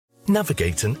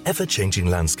Navigate an ever-changing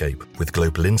landscape with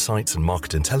global insights and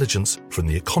market intelligence from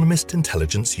the Economist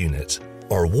Intelligence Unit.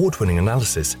 Our award-winning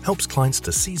analysis helps clients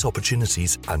to seize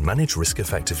opportunities and manage risk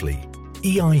effectively.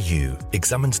 EIU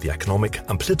examines the economic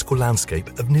and political landscape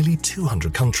of nearly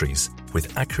 200 countries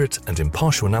with accurate and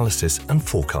impartial analysis and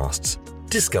forecasts.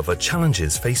 Discover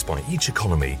challenges faced by each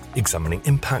economy, examining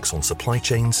impacts on supply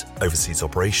chains, overseas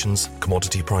operations,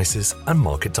 commodity prices, and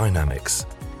market dynamics.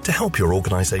 To help your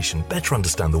organization better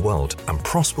understand the world and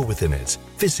prosper within it,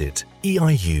 visit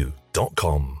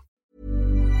eiu.com.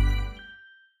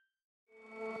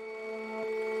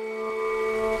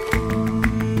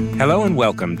 Hello and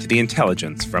welcome to The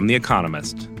Intelligence from The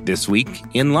Economist. This week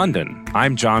in London,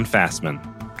 I'm John Fassman.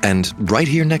 And right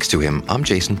here next to him, I'm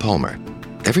Jason Palmer.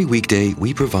 Every weekday,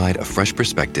 we provide a fresh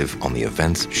perspective on the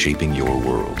events shaping your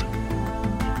world.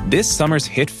 This summer's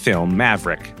hit film,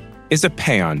 Maverick, is a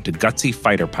paean to gutsy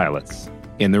fighter pilots.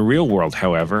 In the real world,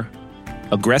 however,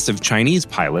 aggressive Chinese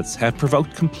pilots have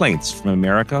provoked complaints from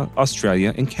America,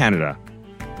 Australia, and Canada,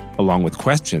 along with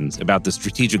questions about the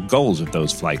strategic goals of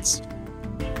those flights.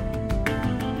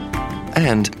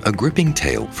 And a gripping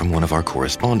tale from one of our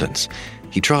correspondents.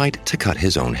 He tried to cut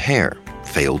his own hair,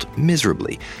 failed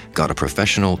miserably, got a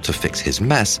professional to fix his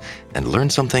mess, and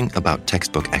learned something about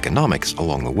textbook economics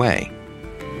along the way.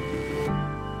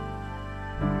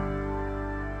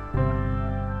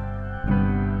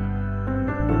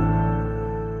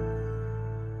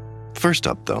 First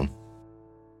up, though,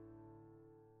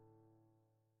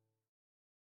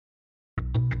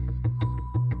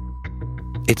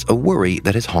 it's a worry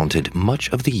that has haunted much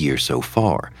of the year so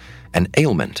far. An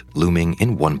ailment looming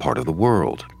in one part of the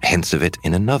world, hints of it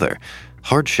in another.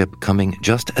 Hardship coming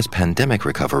just as pandemic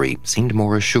recovery seemed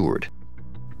more assured.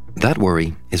 That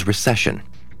worry is recession.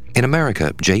 In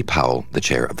America, Jay Powell, the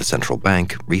chair of the central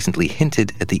bank, recently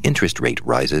hinted at the interest rate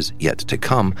rises yet to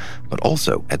come, but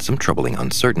also at some troubling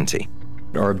uncertainty.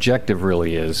 Our objective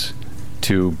really is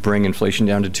to bring inflation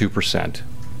down to 2%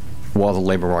 while the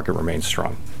labor market remains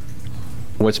strong.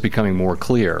 What's becoming more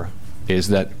clear is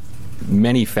that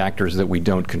many factors that we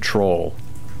don't control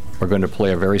are going to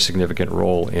play a very significant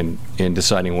role in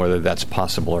deciding whether that's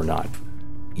possible or not.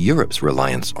 Europe's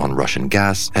reliance on Russian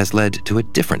gas has led to a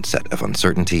different set of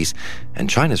uncertainties, and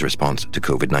China's response to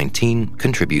COVID-19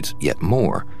 contributes yet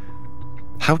more.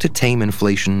 How to tame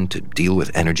inflation, to deal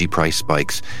with energy price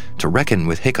spikes, to reckon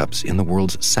with hiccups in the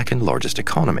world's second largest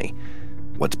economy.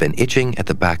 What's been itching at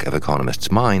the back of economists'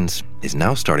 minds is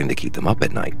now starting to keep them up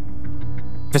at night.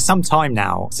 For some time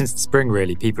now, since the spring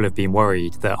really, people have been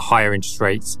worried that higher interest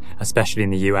rates, especially in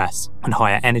the US, and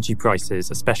higher energy prices,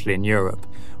 especially in Europe,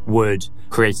 would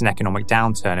create an economic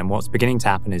downturn. And what's beginning to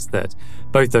happen is that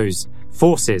both those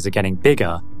forces are getting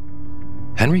bigger.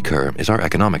 Henry Kerr is our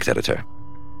economics editor.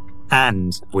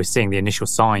 And we're seeing the initial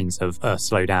signs of a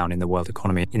slowdown in the world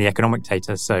economy, in the economic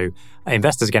data. So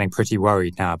investors are getting pretty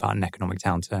worried now about an economic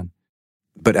downturn.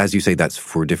 But as you say, that's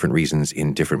for different reasons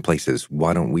in different places.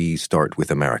 Why don't we start with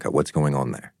America? What's going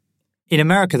on there? In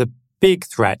America, the big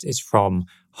threat is from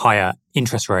higher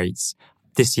interest rates.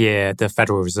 This year, the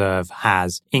Federal Reserve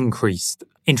has increased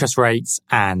interest rates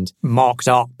and marked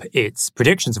up its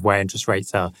predictions of where interest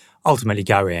rates are ultimately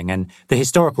going. And the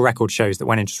historical record shows that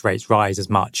when interest rates rise as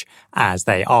much as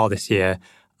they are this year,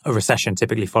 a recession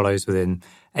typically follows within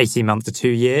 18 months to 2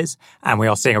 years, and we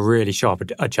are seeing a really sharp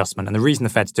adjustment. And the reason the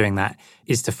Fed's doing that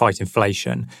is to fight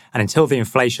inflation. And until the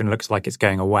inflation looks like it's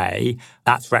going away,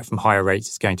 that threat from higher rates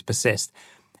is going to persist.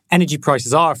 Energy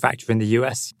prices are a factor in the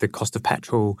US. The cost of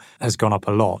petrol has gone up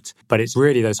a lot, but it's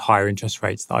really those higher interest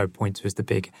rates that I would point to as the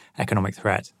big economic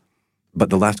threat. But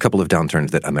the last couple of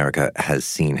downturns that America has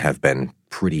seen have been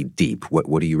pretty deep. What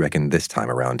do you reckon this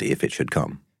time around, if it should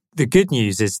come? The good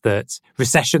news is that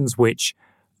recessions which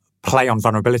play on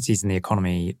vulnerabilities in the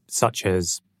economy, such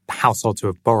as households who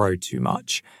have borrowed too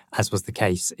much, as was the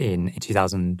case in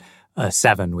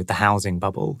 2007 with the housing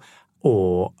bubble,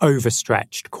 or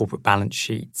overstretched corporate balance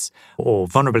sheets, or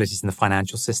vulnerabilities in the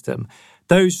financial system,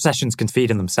 those recessions can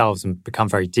feed in themselves and become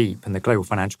very deep. And the global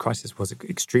financial crisis was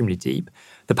extremely deep.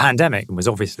 The pandemic was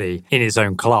obviously in its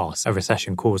own class, a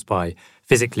recession caused by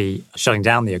physically shutting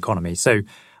down the economy. So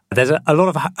there's a lot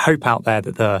of hope out there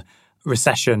that the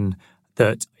recession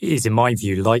that is, in my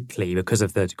view, likely because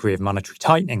of the degree of monetary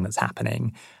tightening that's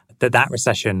happening, that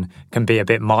recession can be a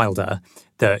bit milder,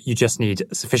 that you just need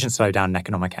sufficient slowdown in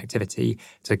economic activity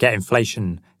to get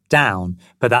inflation down,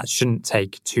 but that shouldn't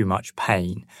take too much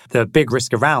pain. The big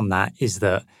risk around that is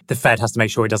that the Fed has to make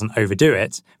sure it doesn't overdo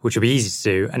it, which will be easy to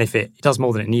do. And if it does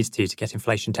more than it needs to get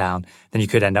inflation down, then you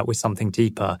could end up with something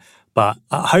deeper. But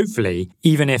hopefully,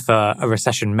 even if a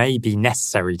recession may be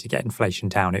necessary to get inflation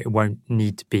down, it won't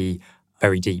need to be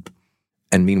very deep.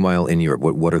 And meanwhile, in Europe,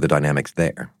 what are the dynamics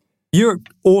there? Europe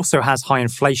also has high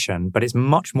inflation, but it's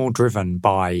much more driven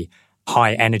by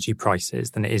high energy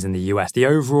prices than it is in the US. The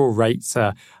overall rates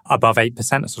are above 8%,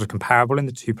 are sort of comparable in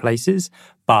the two places.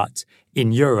 But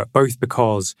in Europe, both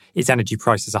because its energy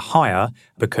prices are higher,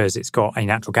 because it's got a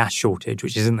natural gas shortage,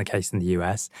 which isn't the case in the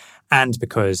US, and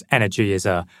because energy is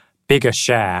a bigger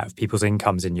share of people's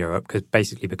incomes in Europe,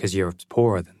 because Europe's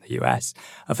poorer than the US.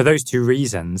 For those two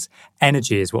reasons,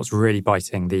 energy is what's really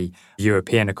biting the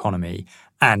European economy.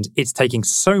 And it's taking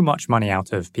so much money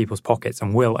out of people's pockets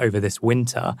and will over this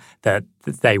winter that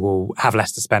they will have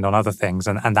less to spend on other things.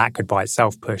 And that could by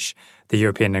itself push the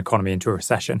European economy into a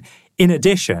recession. In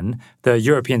addition, the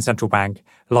European Central Bank,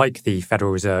 like the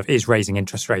Federal Reserve, is raising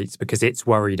interest rates because it's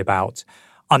worried about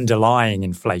underlying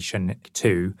inflation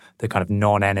too, the kind of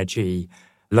non-energy,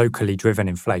 locally driven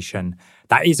inflation.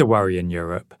 That is a worry in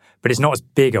Europe, but it's not as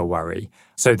big a worry.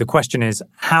 So the question is,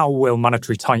 how will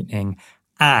monetary tightening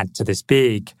add to this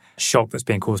big shock that's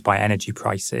being caused by energy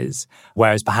prices,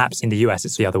 whereas perhaps in the US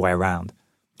it's the other way around?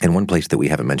 And one place that we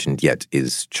haven't mentioned yet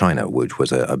is China, which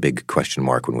was a big question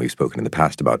mark when we've spoken in the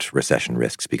past about recession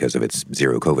risks because of its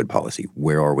zero COVID policy.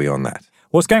 Where are we on that?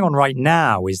 What's going on right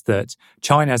now is that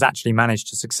China has actually managed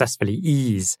to successfully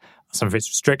ease some of its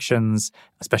restrictions,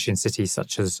 especially in cities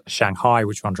such as Shanghai,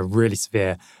 which are under a really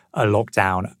severe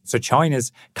lockdown. So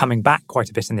China's coming back quite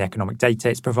a bit in the economic data.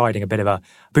 It's providing a bit of a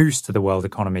boost to the world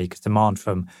economy because demand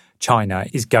from China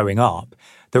is going up.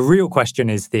 The real question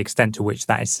is the extent to which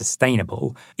that is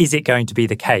sustainable. Is it going to be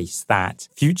the case that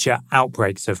future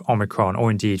outbreaks of Omicron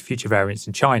or indeed future variants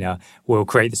in China will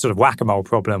create this sort of whack-a-mole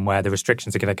problem where the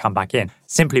restrictions are going to come back in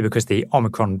simply because the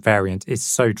Omicron variant is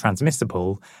so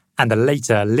transmissible and the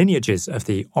later lineages of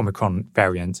the Omicron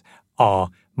variant are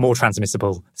more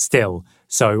transmissible still?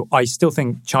 So I still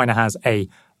think China has a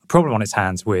problem on its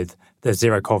hands with the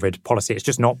zero COVID policy. It's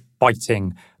just not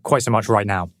biting quite so much right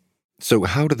now. So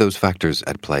how do those factors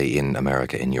at play in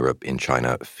America, in Europe, in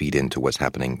China feed into what's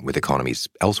happening with economies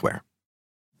elsewhere?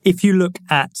 If you look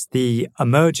at the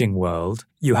emerging world,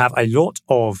 you have a lot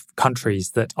of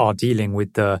countries that are dealing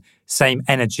with the same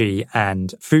energy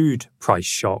and food price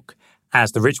shock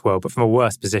as the rich world, but from a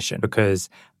worse position because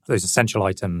those essential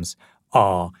items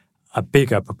are a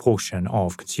bigger proportion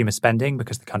of consumer spending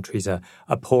because the countries are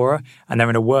poorer, and they're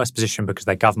in a worse position because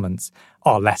their governments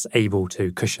are less able to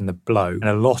cushion the blow. And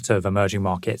a lot of emerging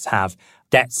markets have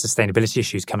debt sustainability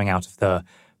issues coming out of the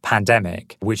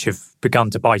pandemic, which have begun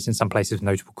to bite in some places with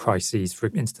notable crises, for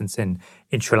instance, in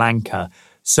Sri Lanka.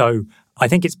 So I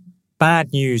think it's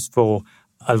bad news for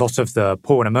a lot of the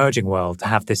poor and emerging world to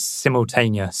have this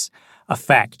simultaneous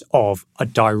effect of a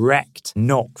direct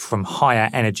knock from higher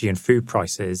energy and food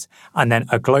prices, and then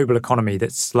a global economy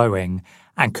that's slowing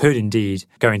and could indeed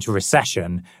go into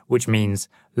recession, which means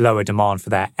lower demand for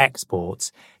their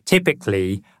exports.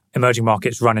 Typically, emerging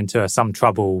markets run into some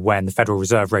trouble when the Federal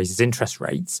Reserve raises interest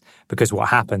rates, because what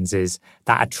happens is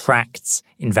that attracts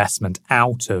investment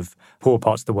out of poor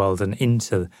parts of the world and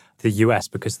into the US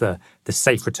because the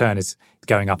safe return is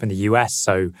going up in the US,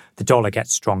 so the dollar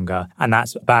gets stronger, and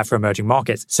that's bad for emerging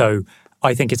markets. So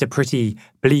I think it's a pretty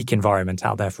bleak environment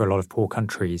out there for a lot of poor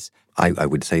countries. I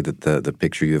would say that the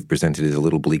picture you have presented is a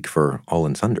little bleak for all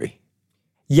and sundry.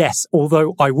 Yes,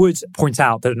 although I would point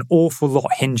out that an awful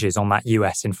lot hinges on that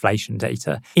US inflation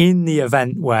data. In the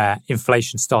event where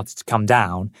inflation started to come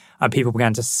down and people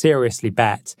began to seriously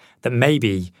bet that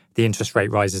maybe the interest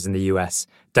rate rises in the US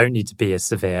don't need to be as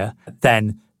severe,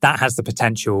 then that has the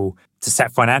potential to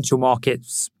set financial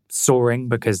markets soaring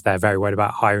because they're very worried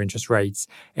about higher interest rates.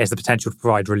 It has the potential to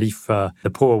provide relief for the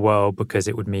poor world because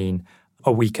it would mean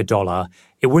a weaker dollar.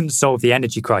 It wouldn't solve the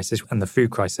energy crisis and the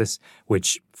food crisis,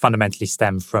 which fundamentally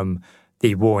stem from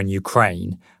the war in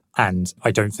Ukraine. And I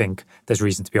don't think there's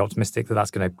reason to be optimistic that that's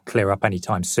going to clear up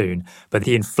anytime soon. But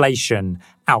the inflation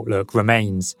outlook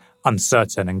remains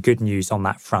uncertain, and good news on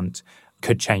that front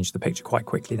could change the picture quite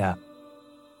quickly there.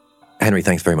 Henry,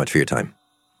 thanks very much for your time.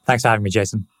 Thanks for having me,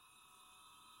 Jason.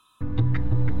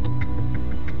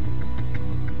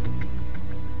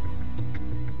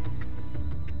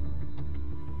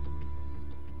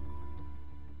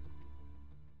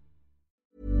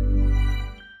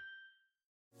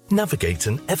 Navigate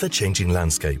an ever-changing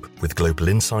landscape with global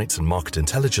insights and market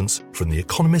intelligence from the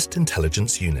Economist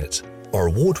Intelligence Unit. Our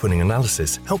award-winning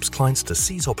analysis helps clients to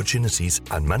seize opportunities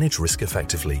and manage risk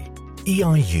effectively.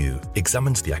 EIU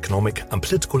examines the economic and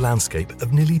political landscape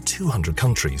of nearly 200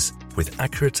 countries with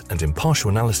accurate and impartial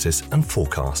analysis and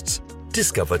forecasts.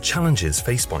 Discover challenges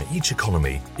faced by each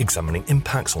economy, examining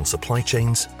impacts on supply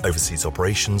chains, overseas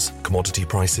operations, commodity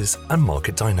prices, and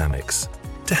market dynamics.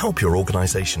 To help your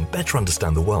organisation better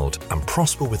understand the world and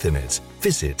prosper within it,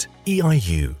 visit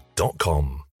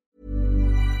eiu.com.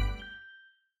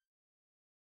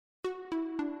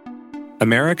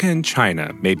 America and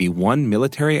China may be one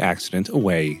military accident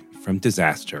away from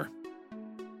disaster.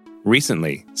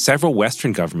 Recently, several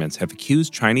Western governments have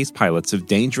accused Chinese pilots of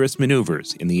dangerous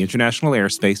maneuvers in the international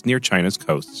airspace near China's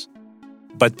coasts.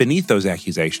 But beneath those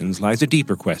accusations lies a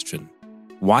deeper question.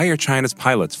 Why are China's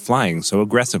pilots flying so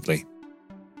aggressively?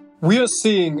 We are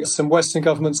seeing some Western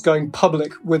governments going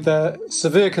public with their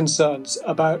severe concerns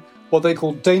about what they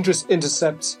call dangerous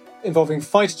intercepts involving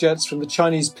fighter jets from the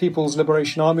Chinese People's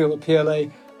Liberation Army, or the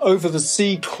PLA, over the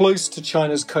sea close to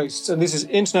China's coasts. And this is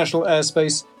international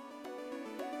airspace.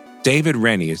 David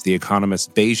Rennie is The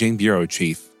Economist's Beijing bureau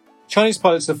chief. Chinese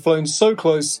pilots have flown so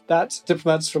close that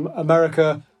diplomats from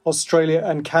America, Australia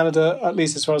and Canada, at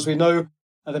least as far as we know,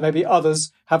 and there may be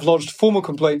others, have lodged formal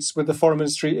complaints with the foreign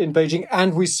ministry in Beijing.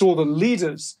 And we saw the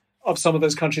leaders of some of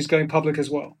those countries going public as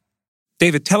well.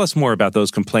 David, tell us more about those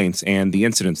complaints and the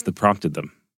incidents that prompted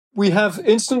them. We have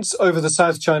incidents over the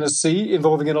South China Sea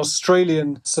involving an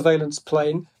Australian surveillance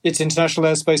plane. It's international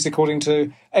airspace according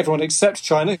to everyone except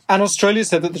China. And Australia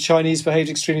said that the Chinese behaved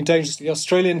extremely dangerously. The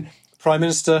Australian Prime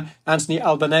Minister, Anthony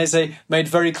Albanese, made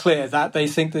very clear that they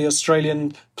think the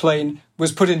Australian plane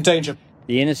was put in danger.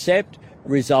 The intercept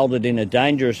resulted in a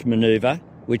dangerous manoeuvre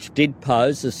which did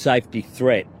pose a safety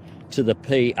threat to the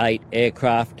P-8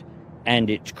 aircraft and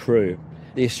its crew.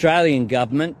 The Australian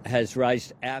government has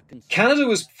raised our concern. Canada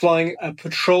was flying a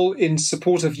patrol in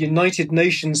support of United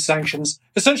Nations sanctions,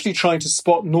 essentially trying to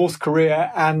spot North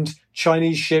Korea and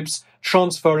Chinese ships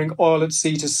transferring oil at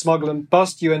sea to smuggle and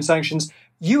bust UN sanctions.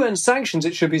 UN sanctions,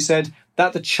 it should be said,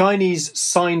 that the Chinese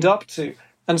signed up to.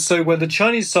 And so when the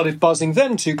Chinese started buzzing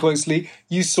them too closely,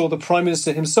 you saw the Prime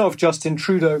Minister himself, Justin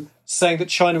Trudeau, saying that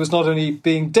China was not only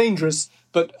being dangerous,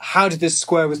 but how did this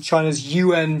square with China's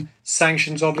UN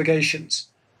sanctions obligations?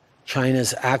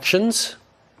 China's actions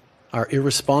are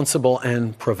irresponsible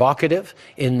and provocative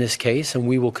in this case, and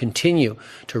we will continue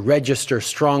to register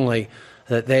strongly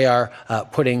that they are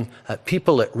putting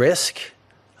people at risk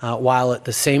while at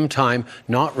the same time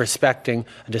not respecting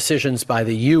decisions by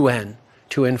the UN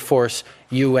to enforce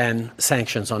UN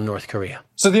sanctions on North Korea.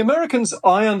 So the Americans,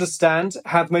 I understand,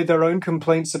 have made their own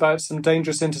complaints about some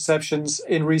dangerous interceptions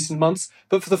in recent months.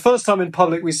 But for the first time in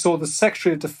public, we saw the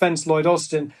Secretary of Defense, Lloyd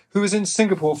Austin, who was in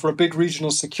Singapore for a big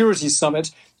regional security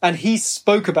summit, and he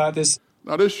spoke about this.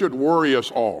 Now, this should worry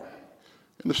us all.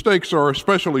 And the stakes are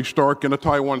especially stark in the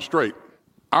Taiwan Strait.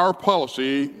 Our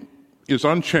policy is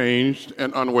unchanged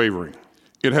and unwavering.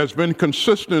 It has been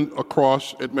consistent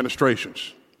across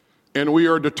administrations. And we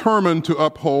are determined to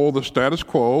uphold the status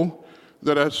quo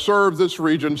that has served this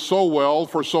region so well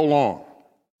for so long.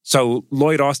 So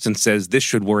Lloyd Austin says this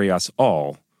should worry us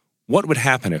all. What would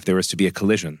happen if there was to be a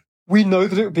collision? We know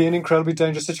that it would be an incredibly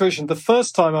dangerous situation. The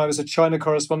first time I was a China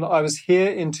correspondent, I was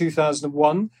here in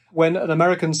 2001 when an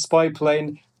American spy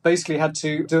plane basically had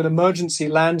to do an emergency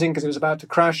landing because it was about to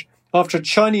crash after a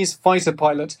Chinese fighter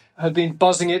pilot had been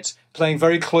buzzing it, playing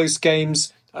very close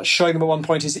games, showing them at one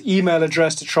point his email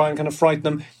address to try and kind of frighten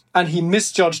them. And he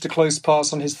misjudged a close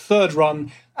pass on his third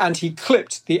run, and he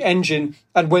clipped the engine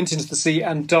and went into the sea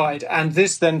and died. And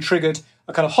this then triggered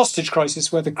a kind of hostage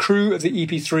crisis where the crew of the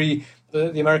EP-3,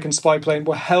 the American spy plane,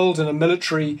 were held in a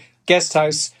military guest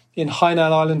house in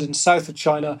Hainan Island in south of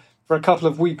China for a couple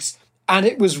of weeks. And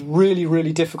it was really,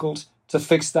 really difficult to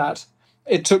fix that.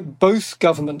 It took both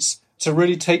governments to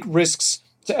really take risks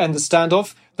to end the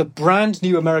standoff. The brand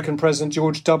new American president,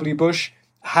 George W. Bush,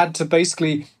 had to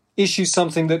basically issue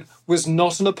something that was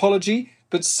not an apology,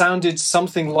 but sounded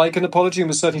something like an apology and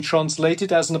was certainly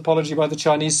translated as an apology by the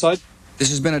Chinese side. This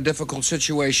has been a difficult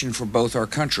situation for both our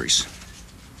countries.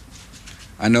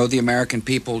 I know the American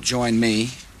people join me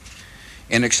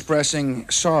in expressing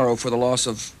sorrow for the loss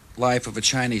of life of a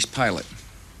Chinese pilot.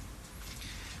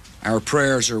 Our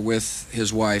prayers are with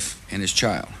his wife and his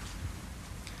child.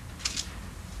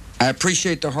 I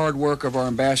appreciate the hard work of our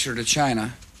ambassador to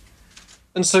China.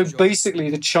 And so basically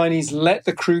the Chinese let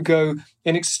the crew go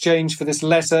in exchange for this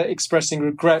letter expressing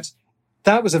regret.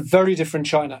 That was a very different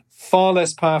China, far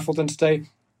less powerful than today,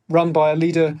 run by a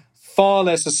leader far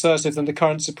less assertive than the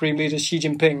current supreme leader, Xi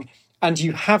Jinping. And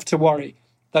you have to worry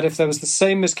that if there was the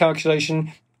same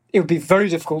miscalculation, it would be very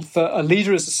difficult for a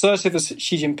leader as assertive as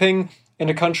Xi Jinping in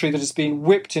a country that has been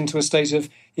whipped into a state of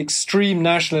extreme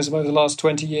nationalism over the last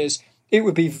 20 years. It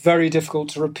would be very difficult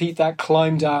to repeat that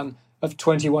climb down of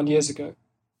 21 years ago.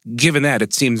 Given that,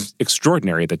 it seems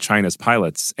extraordinary that China's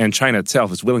pilots and China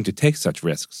itself is willing to take such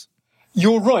risks.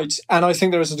 You're right, and I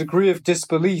think there is a degree of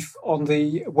disbelief on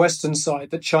the Western side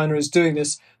that China is doing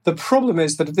this. The problem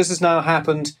is that this has now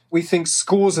happened, we think,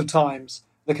 scores of times.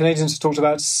 The Canadians have talked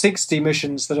about 60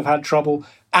 missions that have had trouble,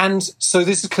 and so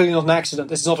this is clearly not an accident.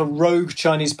 This is not a rogue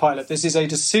Chinese pilot. This is a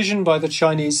decision by the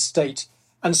Chinese state,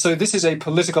 and so this is a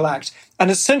political act. And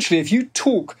essentially, if you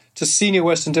talk to senior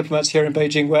Western diplomats here in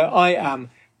Beijing, where I am,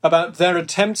 about their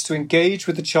attempts to engage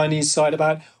with the Chinese side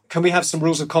about, can we have some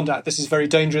rules of conduct? This is very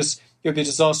dangerous. It would be a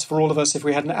disaster for all of us if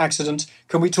we had an accident.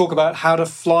 Can we talk about how to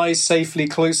fly safely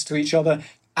close to each other?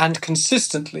 And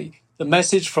consistently, the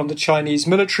message from the Chinese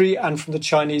military and from the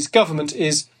Chinese government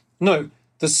is, no,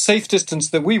 the safe distance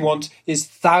that we want is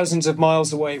thousands of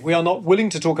miles away. We are not willing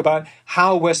to talk about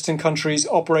how Western countries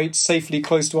operate safely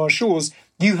close to our shores.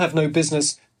 You have no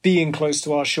business being close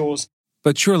to our shores.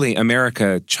 But surely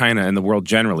America, China, and the world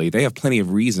generally, they have plenty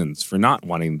of reasons for not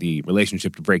wanting the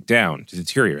relationship to break down, to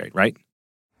deteriorate, right?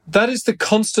 That is the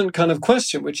constant kind of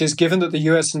question, which is, given that the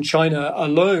US and China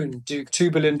alone do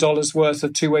 $2 billion worth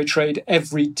of two-way trade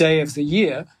every day of the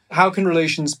year, how can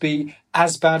relations be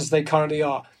as bad as they currently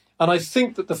are? And I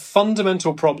think that the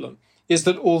fundamental problem is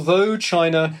that although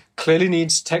China clearly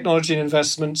needs technology and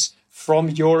investments from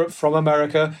Europe, from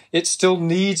America, it still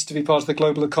needs to be part of the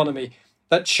global economy.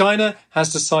 That China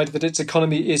has decided that its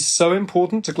economy is so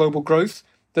important to global growth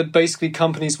that basically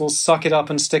companies will suck it up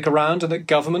and stick around, and that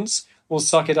governments will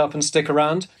suck it up and stick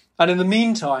around. And in the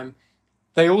meantime,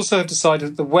 they also have decided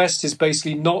that the West is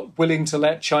basically not willing to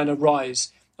let China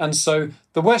rise. And so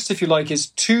the West, if you like, is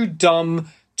too dumb,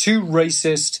 too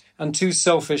racist, and too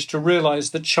selfish to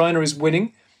realize that China is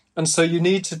winning. And so you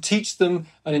need to teach them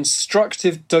an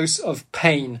instructive dose of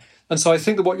pain. And so I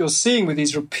think that what you're seeing with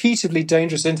these repeatedly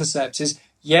dangerous intercepts is,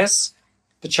 yes,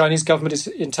 the Chinese government is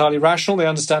entirely rational. They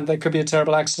understand there could be a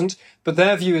terrible accident. But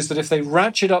their view is that if they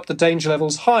ratchet up the danger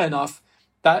levels high enough,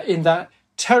 that in that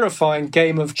terrifying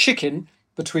game of chicken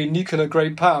between nuclear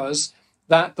great powers,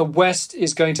 that the West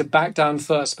is going to back down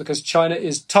first because China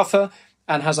is tougher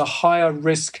and has a higher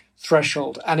risk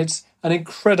threshold. And it's an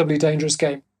incredibly dangerous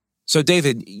game. So,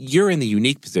 David, you're in the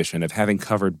unique position of having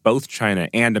covered both China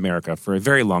and America for a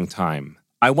very long time.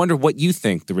 I wonder what you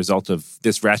think the result of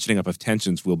this ratcheting up of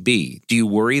tensions will be. Do you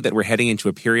worry that we're heading into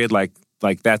a period like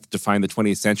that defined the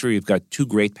 20th century? We've got two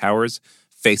great powers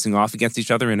facing off against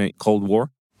each other in a Cold War?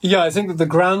 Yeah, I think that the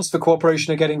grounds for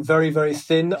cooperation are getting very, very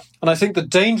thin. And I think the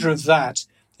danger of that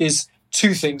is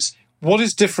two things. What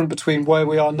is different between where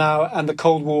we are now and the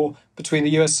Cold War between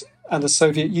the US and the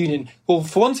Soviet Union? Well,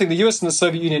 for one thing, the US and the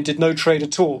Soviet Union did no trade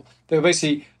at all. They were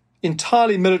basically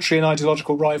entirely military and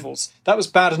ideological rivals. That was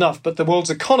bad enough, but the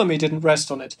world's economy didn't rest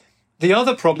on it. The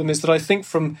other problem is that I think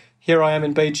from here I am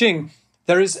in Beijing,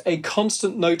 there is a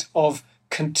constant note of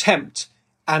contempt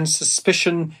and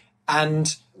suspicion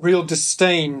and real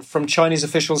disdain from Chinese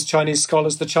officials, Chinese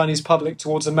scholars, the Chinese public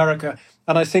towards America.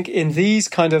 And I think in these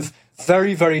kind of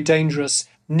very, very dangerous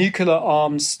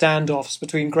nuclear-armed standoffs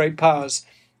between great powers,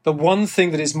 the one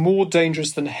thing that is more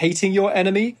dangerous than hating your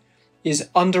enemy is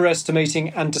underestimating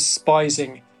and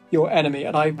despising your enemy.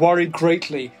 And I worry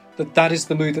greatly that that is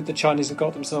the mood that the Chinese have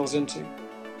got themselves into.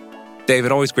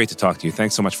 David, always great to talk to you.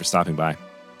 Thanks so much for stopping by.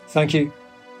 Thank you.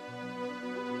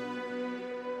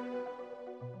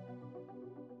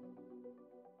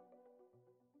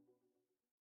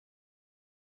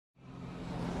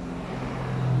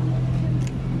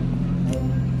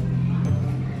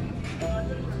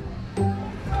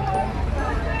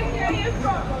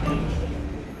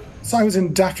 So I was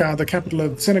in Dakar, the capital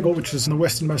of Senegal, which is in the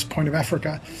westernmost point of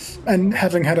Africa, and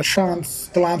having had a chance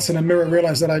glance in a mirror,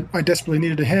 realized that I desperately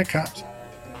needed a haircut.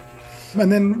 And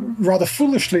then, rather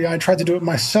foolishly, I tried to do it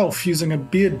myself using a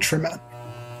beard trimmer.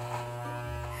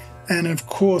 And of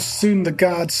course, soon the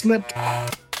guard slipped.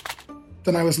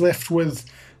 Then I was left with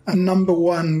a number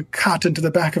one cut into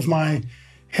the back of my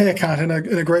haircut and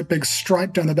a great big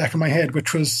stripe down the back of my head,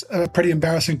 which was pretty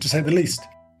embarrassing to say the least.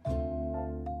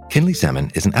 Kinley Salmon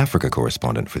is an Africa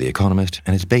correspondent for The Economist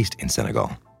and is based in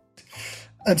Senegal.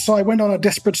 And so I went on a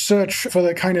desperate search for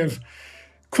the kind of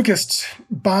quickest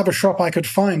barbershop I could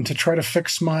find to try to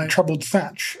fix my troubled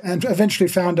thatch, and eventually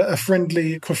found a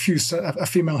friendly coiffeuse, a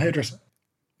female hairdresser.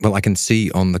 Well, I can see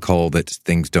on the call that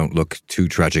things don't look too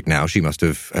tragic now. She must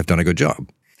have done a good job.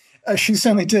 She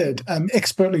certainly did,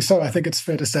 expertly so, I think it's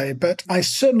fair to say, but I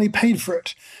certainly paid for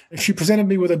it. She presented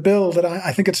me with a bill that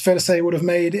I think it's fair to say would have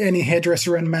made any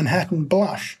hairdresser in Manhattan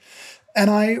blush. And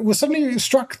I was suddenly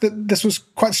struck that this was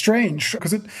quite strange,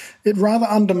 because it rather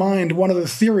undermined one of the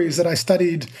theories that I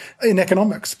studied in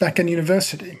economics back in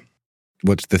university.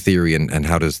 What's the theory and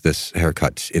how does this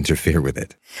haircut interfere with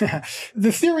it?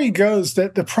 The theory goes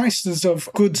that the prices of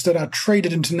goods that are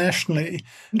traded internationally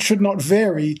should not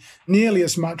vary nearly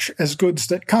as much as goods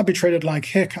that can't be traded, like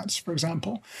haircuts, for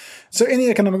example. So any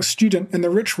economics student in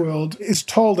the rich world is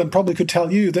told, and probably could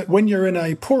tell you, that when you're in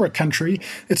a poorer country,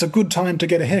 it's a good time to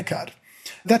get a haircut.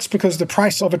 That's because the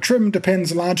price of a trim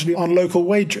depends largely on local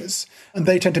wages, and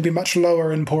they tend to be much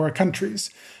lower in poorer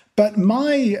countries. But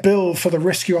my bill for the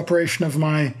rescue operation of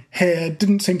my hair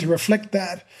didn't seem to reflect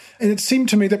that. And it seemed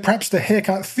to me that perhaps the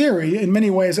haircut theory, in many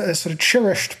ways a sort of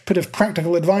cherished bit of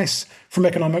practical advice from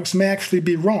economics, may actually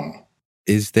be wrong.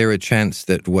 Is there a chance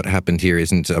that what happened here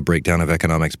isn't a breakdown of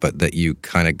economics, but that you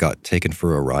kind of got taken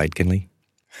for a ride, Kinley?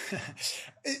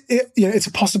 It's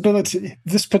a possibility.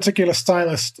 This particular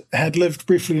stylist had lived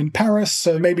briefly in Paris,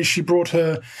 so maybe she brought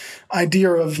her idea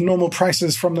of normal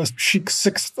prices from the chic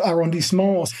 6th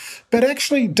arrondissement. But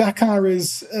actually, Dakar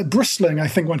is bristling, I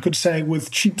think one could say,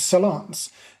 with cheap salons.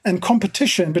 And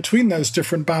competition between those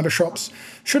different barbershops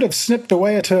should have snipped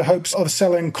away at her hopes of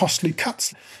selling costly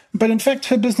cuts. But in fact,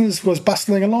 her business was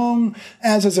bustling along,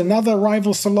 as is another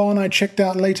rival salon I checked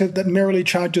out later that merely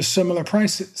charges similar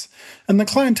prices. And the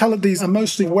clientele at these are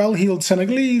mostly well-heeled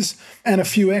Senegalese and a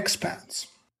few expats.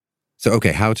 So,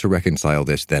 okay, how to reconcile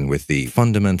this then with the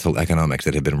fundamental economics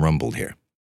that have been rumbled here?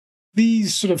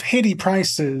 These sort of heady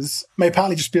prices may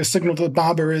partly just be a signal that the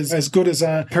barber is as good as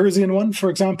a Parisian one, for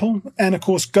example. And of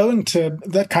course, going to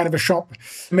that kind of a shop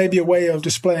may be a way of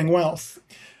displaying wealth.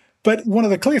 But one of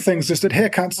the clear things is that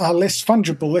haircuts are less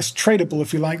fungible, less tradable,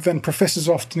 if you like, than professors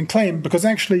often claim, because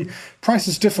actually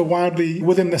prices differ wildly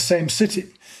within the same city.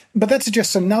 But that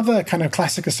suggests another kind of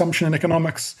classic assumption in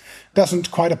economics doesn't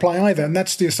quite apply either, and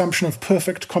that's the assumption of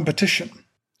perfect competition.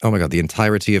 Oh my God, the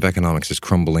entirety of economics is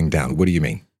crumbling down. What do you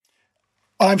mean?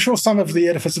 I'm sure some of the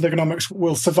edifice of economics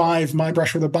will survive my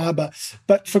brush with a barber,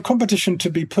 but for competition to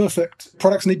be perfect,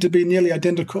 products need to be nearly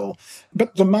identical.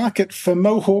 But the market for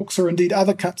mohawks or indeed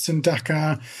other cuts in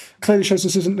Dakar clearly shows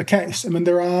this isn't the case. I mean,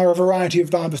 there are a variety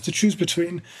of barbers to choose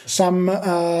between. Some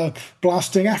are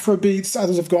blasting Afro beats,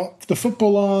 others have got the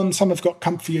football on, some have got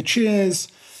comfier chairs.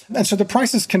 And so the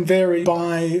prices can vary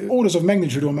by orders of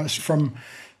magnitude almost, from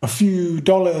a few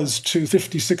dollars to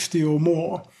 50, 60 or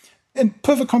more. And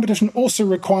perfect competition also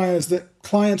requires that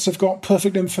clients have got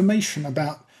perfect information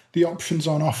about the options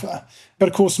on offer. But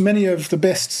of course, many of the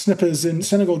best snippers in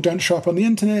Senegal don't shop on the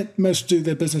internet. Most do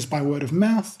their business by word of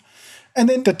mouth. And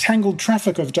then the tangled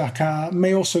traffic of Dakar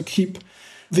may also keep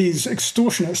these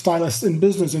extortionate stylists in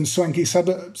business in swanky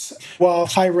suburbs, while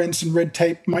high rents and red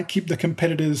tape might keep the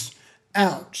competitors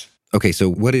out. Okay, so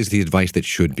what is the advice that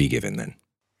should be given then?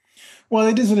 Well,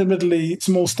 it is an admittedly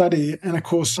small study, and of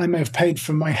course I may have paid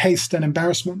for my haste and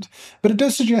embarrassment, but it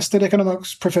does suggest that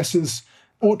economics professors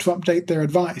ought to update their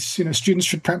advice. Students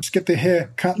should perhaps get their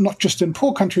hair cut not just in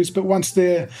poor countries, but once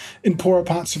they're in poorer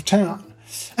parts of town.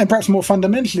 And perhaps more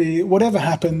fundamentally, whatever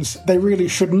happens, they really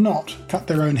should not cut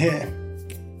their own hair.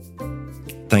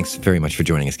 Thanks very much for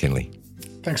joining us, Kinley.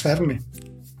 Thanks for having me.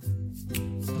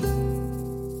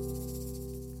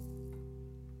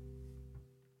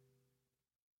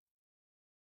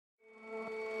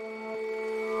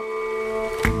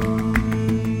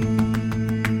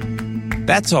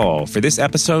 That's all for this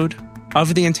episode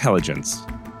of The Intelligence.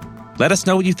 Let us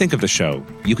know what you think of the show.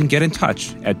 You can get in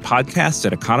touch at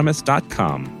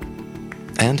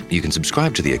podcast@economist.com. And you can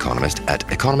subscribe to The Economist at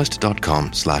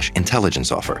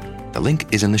economist.com/intelligence offer. The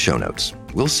link is in the show notes.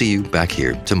 We'll see you back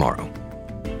here tomorrow.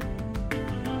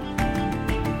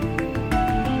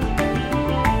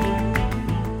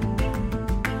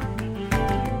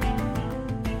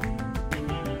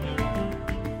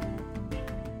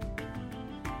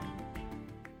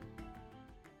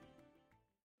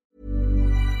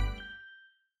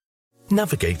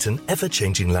 Navigate an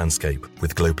ever-changing landscape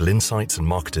with global insights and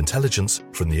market intelligence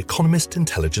from the Economist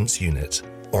Intelligence Unit.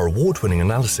 Our award-winning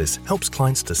analysis helps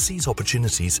clients to seize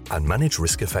opportunities and manage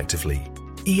risk effectively.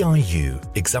 EIU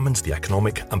examines the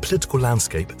economic and political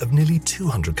landscape of nearly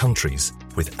 200 countries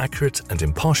with accurate and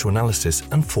impartial analysis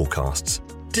and forecasts.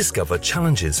 Discover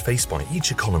challenges faced by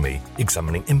each economy,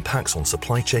 examining impacts on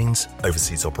supply chains,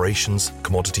 overseas operations,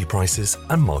 commodity prices,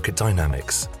 and market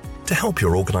dynamics. To help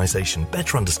your organization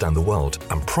better understand the world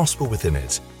and prosper within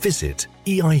it, visit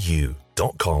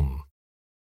eiu.com.